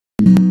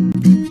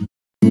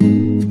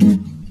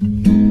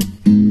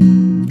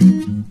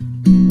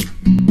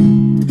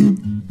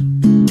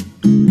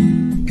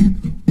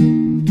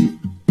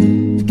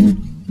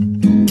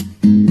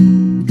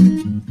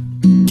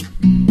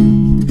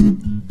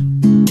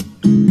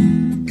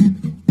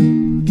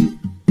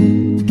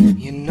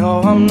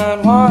I'm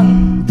not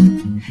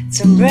one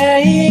to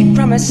break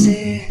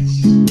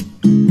promises.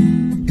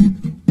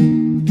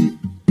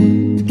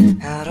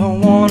 I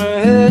don't wanna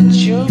hurt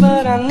you,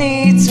 but I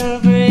need to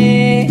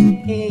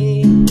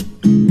breathe.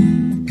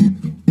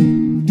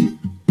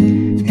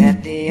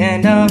 At the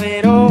end of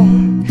it all,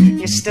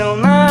 you're still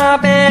my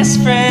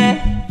best friend.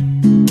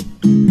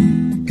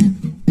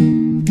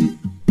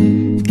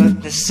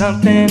 But there's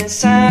something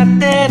inside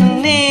that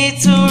I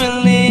need to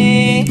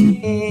release.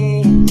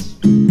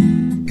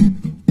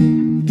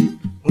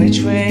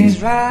 Which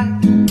way's right?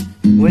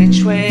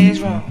 Which way's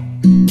wrong?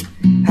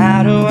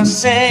 How do I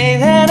say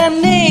that I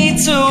need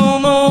to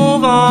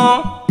move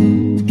on?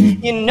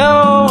 You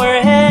know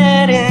we're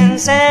heading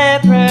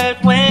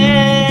separate ways,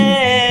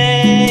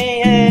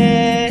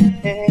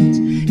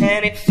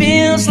 and it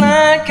feels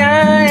like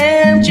I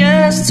am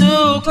just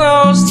too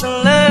close to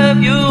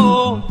love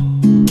you.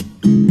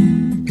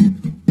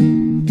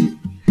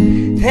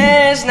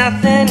 There's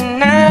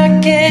nothing I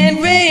can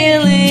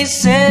really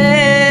say.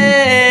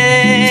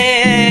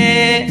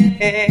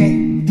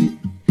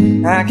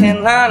 I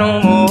can't lie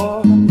no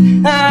more,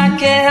 I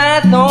can't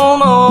hide no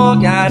more.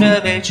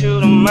 Gotta be true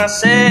to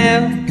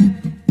myself,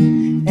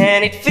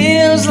 and it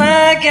feels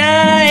like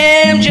I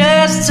am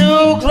just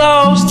too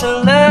close to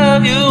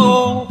love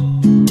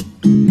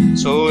you.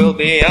 So we'll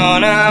be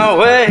on our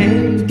way,